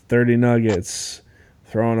cheeseburgers, 30 nuggets,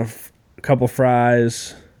 throwing a couple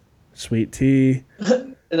fries, sweet tea.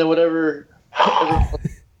 And then whatever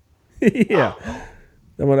yeah.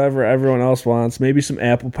 Then whatever everyone else wants. Maybe some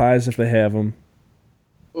apple pies if they have them.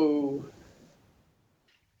 Ooh.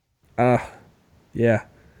 Yeah.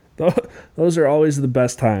 Those are always the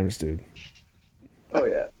best times, dude. Oh,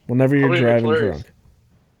 yeah. Whenever you're driving McFlurries? drunk.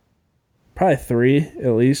 Probably 3,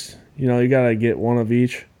 at least. You know, you gotta get one of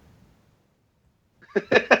each.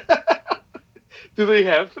 Do they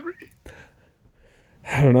have 3?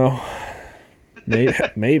 I don't know.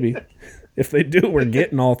 Maybe. If they do, we're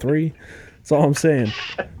getting all 3. That's all I'm saying.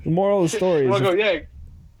 The moral of the story is...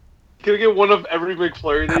 Can I get one of every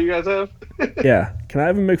McFlurry that you guys have? Yeah. Can I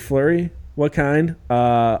have a McFlurry? What kind?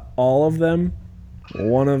 All of them?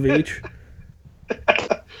 One of each?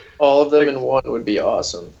 All of them in one would be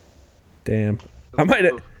awesome. Damn. I might...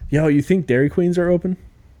 Yo, you think Dairy Queens are open?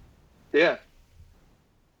 Yeah.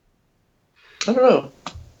 I don't know.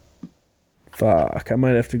 Fuck. I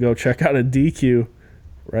might have to go check out a DQ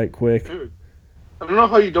right quick. Dude, I don't know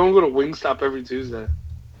how you don't go to Wingstop every Tuesday.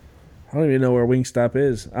 I don't even know where Wingstop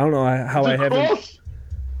is. I don't know how I haven't...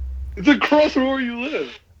 It's across from where you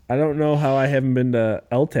live. I don't know how I haven't been to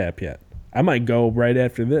LTAP yet. I might go right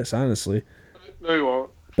after this, honestly. No, you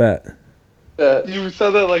won't. Bet. You said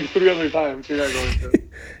that like 3 other times. You're not going to.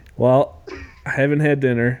 Well, I haven't had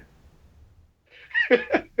dinner.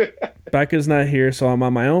 Becca's not here, so I'm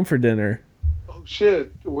on my own for dinner. Oh,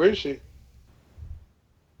 shit. Where is she?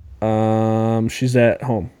 She's at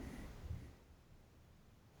home.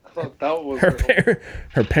 I thought that was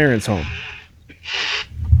Her parents' home.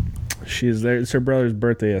 She's there. It's her brother's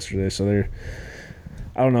birthday yesterday, so they're...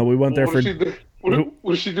 I don't know. We went there for...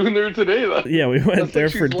 What is she doing there today, though? Yeah, we went there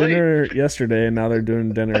like for she's dinner yesterday, and now they're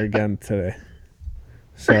doing dinner again today.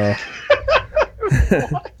 So...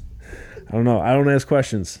 I don't know. I don't ask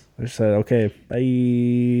questions. I just said, okay,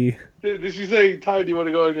 bye. Did she say, Ty, do you want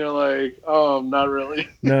to go? And you're like, not really.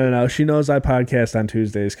 No. She knows I podcast on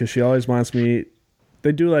Tuesdays because she always wants me...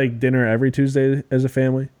 They do like dinner every Tuesday as a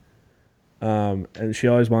family. And she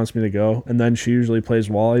always wants me to go. And then she usually plays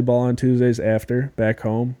volleyball on Tuesdays after, back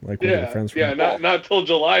home. Like with her friends from not till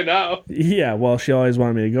July now. Yeah, well, she always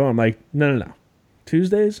wanted me to go. I'm like, no.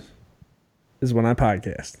 Tuesdays is when I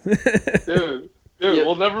podcast. Dude,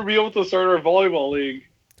 we'll never be able to start our volleyball league.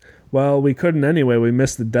 Well, we couldn't anyway. We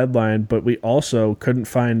missed the deadline, but we also couldn't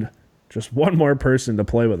find just one more person to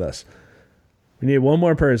play with us. We needed one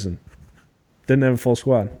more person. Didn't have a full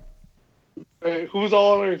squad. Hey, who's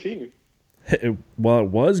all on our team? It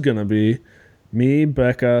was going to be me,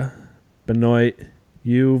 Becca, Benoit,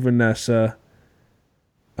 you, Vanessa,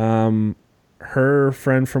 her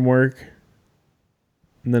friend from work,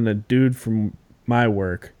 and then a dude from my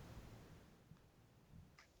work.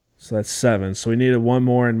 So that's 7. So we needed one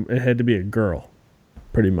more, and it had to be a girl,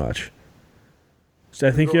 pretty much. So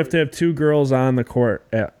I think you have to have 2 girls on the court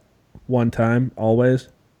at one time, always.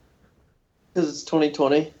 Because it's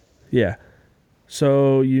 2020. Yeah.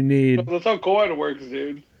 So you need... That's how co-ed works,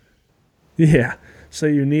 dude. Yeah. So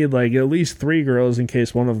you need, like, at least 3 girls in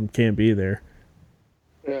case one of them can't be there.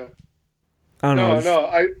 Yeah. I don't know. No,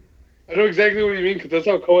 I know exactly what you mean, because that's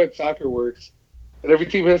how co-ed soccer works. And every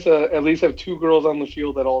team has to at least have 2 girls on the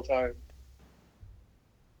field at all times.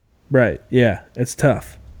 Right. Yeah. It's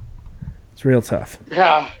tough. It's real tough.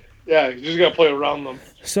 Yeah, you just gotta play around them.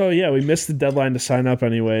 So, yeah, we missed the deadline to sign up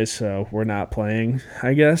anyway, so we're not playing,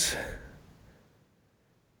 I guess.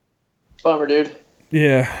 Bummer, dude.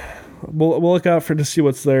 Yeah. We'll look out to see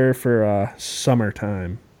what's there for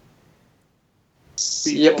summertime.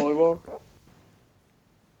 Beach volleyball?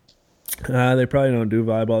 They probably don't do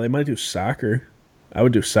volleyball. They might do soccer. I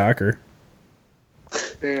would do soccer.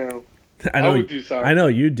 Damn. I would do soccer. I know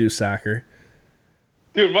you'd do soccer.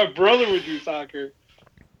 Dude, my brother would do soccer.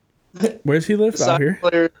 Where does he live? Out here?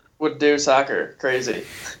 Players would do soccer. Crazy.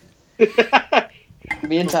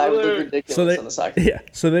 Me and Ty would look ridiculous on the soccer. Yeah.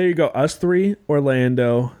 So there you go. Us 3,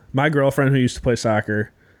 Orlando, my girlfriend who used to play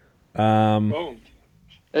soccer. Boom.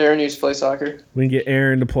 Aaron used to play soccer. We can get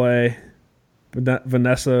Aaron to play,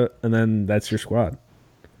 Vanessa, and then that's your squad.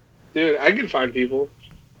 Dude, I can find people.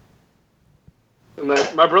 And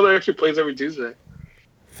my brother actually plays every Tuesday.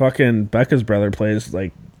 Fucking Becca's brother plays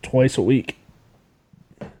like twice a week.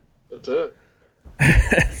 That's it.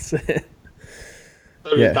 That's it.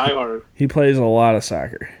 Yeah. Die hard. He plays a lot of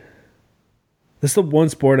soccer. This is the one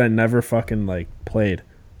sport I never fucking like played.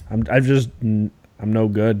 I'm no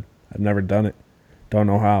good. I've never done it. Don't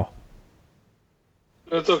know how.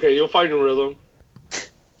 That's okay. You'll find your rhythm.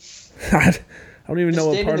 I don't even know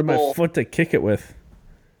what Just part of my bowl. foot to kick it with.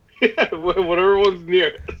 Yeah, whatever one's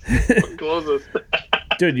near. Closest.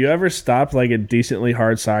 Dude, you ever stopped like a decently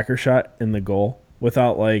hard soccer shot in the goal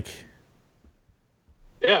without like...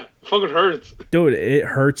 Yeah, it fucking hurts. Dude, it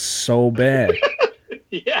hurts so bad.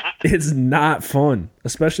 Yeah. It's not fun,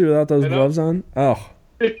 especially without those gloves on. Oh.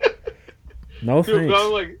 No Dude,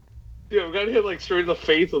 thanks. I'm gonna hit like straight in the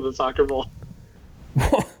face with a soccer ball.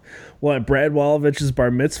 Well, at Brad Wolovich's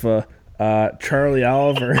bar mitzvah, Charlie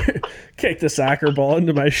Oliver kicked a soccer ball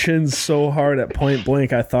into my shins so hard at point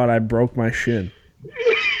blank I thought I broke my shin.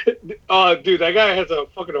 Oh, dude, that guy has a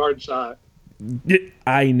fucking hard shot.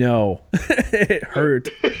 I know. It hurt.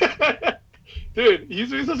 Dude, he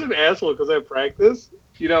used to be such an asshole because at practice,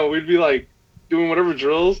 we'd be like doing whatever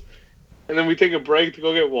drills, and then we'd take a break to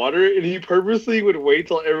go get water, and he purposely would wait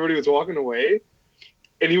till everybody was walking away,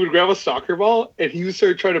 and he would grab a soccer ball, and he would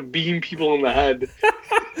start trying to beam people in the head.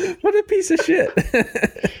 What a piece of shit.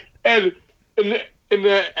 and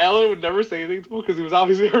Alan would never say anything to him because he was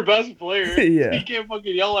obviously our best player. Yeah. He can't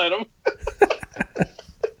fucking yell at him.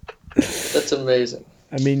 That's amazing.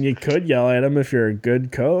 I mean, you could yell at him if you're a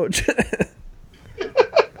good coach.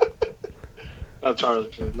 Not Charlie,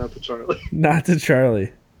 man. Not the Charlie. Not to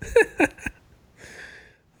Charlie.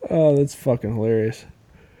 Oh, that's fucking hilarious.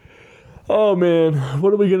 Oh, man.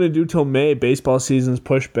 What are we going to do till May? Baseball season's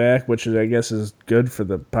pushed back, which I guess is good for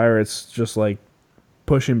the Pirates, just like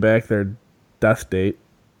pushing back their death date,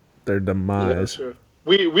 their demise. Yeah, sure.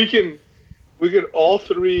 We can all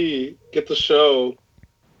 3 get the show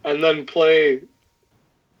and then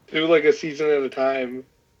do like a season at a time.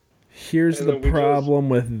 Here's the problem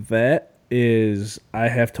with that is I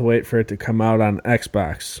have to wait for it to come out on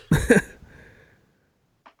Xbox.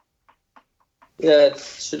 Yeah, it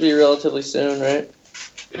should be relatively soon, right?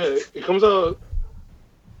 Yeah, it comes out.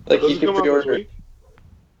 Like Does you it can come out this pre-order. week?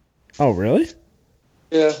 Oh, really?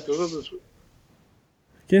 Yeah. It goes out this week.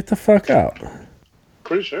 Get the fuck out.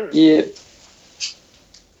 Pretty sure. Yeah.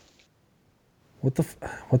 What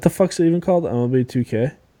the fuck's it even called? MLB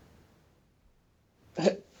 2K?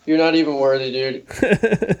 You're not even worthy, dude.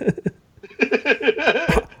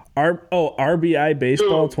 RBI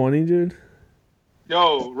Baseball 20, dude?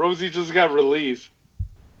 Yo, Rosie just got released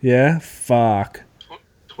Yeah? Fuck.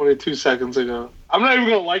 22 seconds ago. I'm not even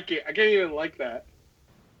gonna like it. I can't even like that.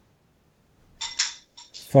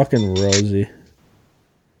 Fucking Rosie.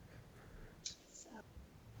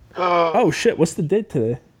 Oh shit, what's the date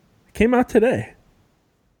today? It came out today.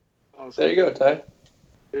 There you go, Ty.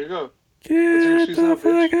 There you go. Get the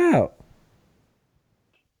fuck out.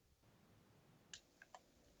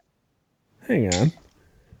 Hang on.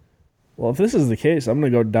 Well, if this is the case, I'm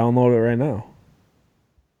going to go download it right now.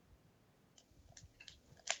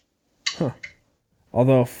 Huh.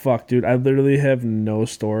 Although, fuck, dude, I literally have no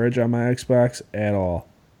storage on my Xbox at all.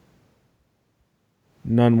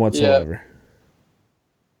 None whatsoever.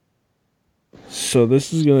 Yeah. So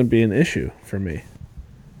this is going to be an issue for me.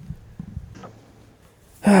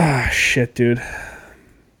 Ah, shit, dude.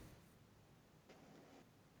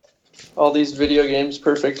 All these video games,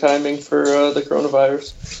 perfect timing for the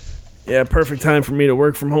coronavirus. Yeah, perfect time for me to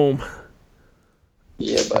work from home.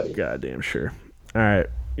 Yeah, buddy. Goddamn sure. All right.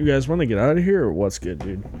 You guys want to get out of here or what's good,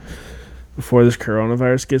 dude? Before this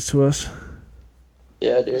coronavirus gets to us?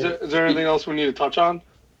 Yeah, dude. Is there anything else we need to touch on?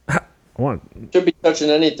 What? Should be touching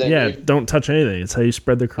anything. Yeah, dude. Don't touch anything. It's how you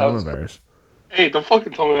spread the coronavirus. Hey, don't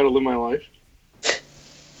fucking tell me how to live my life.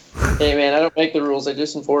 Hey, man, I don't make the rules. I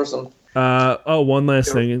just enforce them. One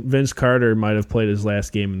last thing. Vince Carter might have played his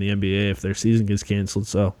last game in the NBA if their season gets canceled,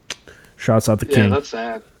 so shouts out the king. Yeah, that's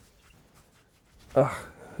sad. Ugh,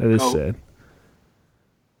 that is sad.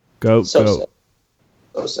 Go. Sad.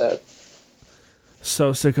 So sad.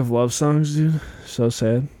 So sick of love songs, dude. So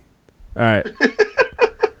sad. All right.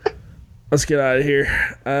 Let's get out of here.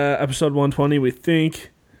 Episode 120, we think.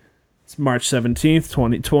 It's March 17th,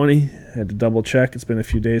 2020. Had to double check. It's been a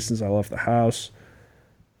few days since I left the house.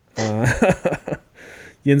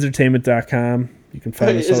 Yinzertainment.com. You can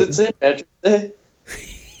find us. Is it St. Patrick's Day?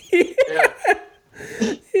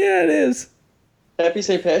 Yeah, it is. Happy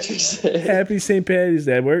St. Patrick's Day. Happy St. Patty's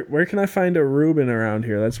Day. Where can I find a Reuben around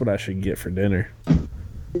here? That's what I should get for dinner.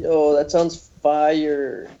 Oh, that sounds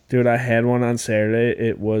fire. Dude, I had one on Saturday.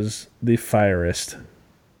 It was the firest.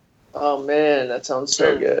 Oh, man, that sounds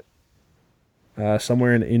so good.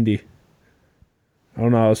 Somewhere in Indy. I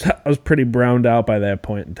don't know. I was pretty browned out by that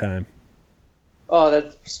point in time. Oh,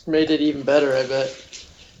 that made it even better, I bet.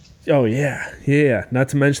 Oh, yeah. Yeah. Not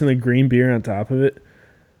to mention the green beer on top of it.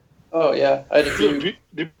 Oh, yeah. I had a few. Did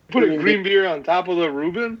you put a green beer on top of the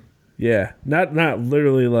Reuben? Yeah. Not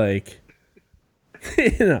literally like...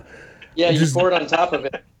 you know. Yeah, you pour it on top of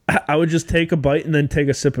it. I would just take a bite and then take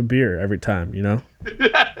a sip of beer every time, you know?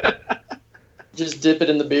 Just dip it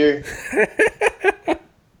in the beer.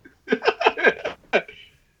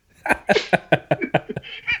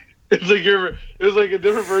 It was like a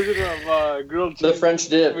different version of grilled cheese. The French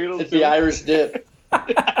dip. It's the Irish dip.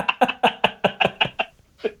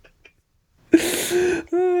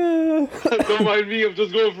 Don't mind me, I'm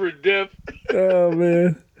just going for a dip. Oh,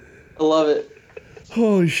 man. I love it.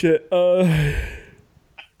 Holy shit. These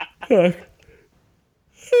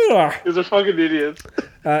are fucking idiots.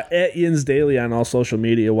 At Yinz Daily on all social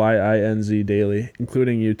media, YINZ Daily,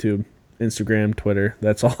 including YouTube, Instagram, Twitter.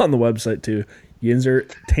 That's all on the website too.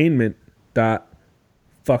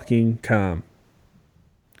 Yinzertainment.com.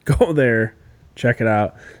 Go there, check it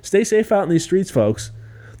out. Stay safe out in these streets, folks.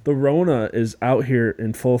 The Rona is out here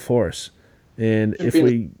in full force. And if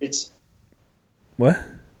we... What?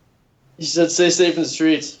 You said stay safe in the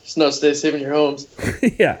streets. Just no, stay safe in your homes.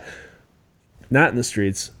 Yeah. Not in the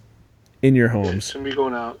streets. In your homes. Shouldn't be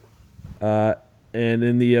going out. And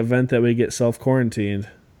in the event that we get self-quarantined,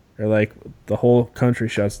 or like the whole country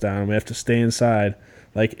shuts down and we have to stay inside,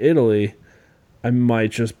 like Italy, I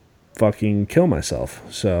might just fucking kill myself.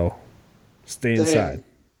 So, stay inside.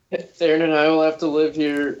 Aaron and I will have to live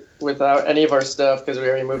here without any of our stuff because we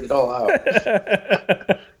already moved it all out.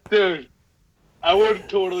 Dude, I would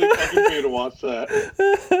totally fucking pay to watch that.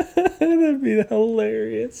 That'd be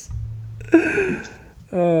hilarious.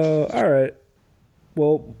 All right.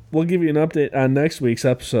 Well, we'll give you an update on next week's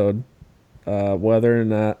episode, whether or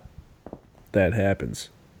not that happens.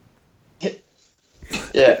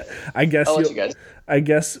 Yeah. I guess I'll let you guys. I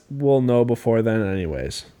guess we'll know before then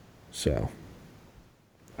anyways. So.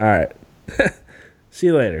 All right. See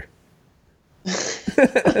you later.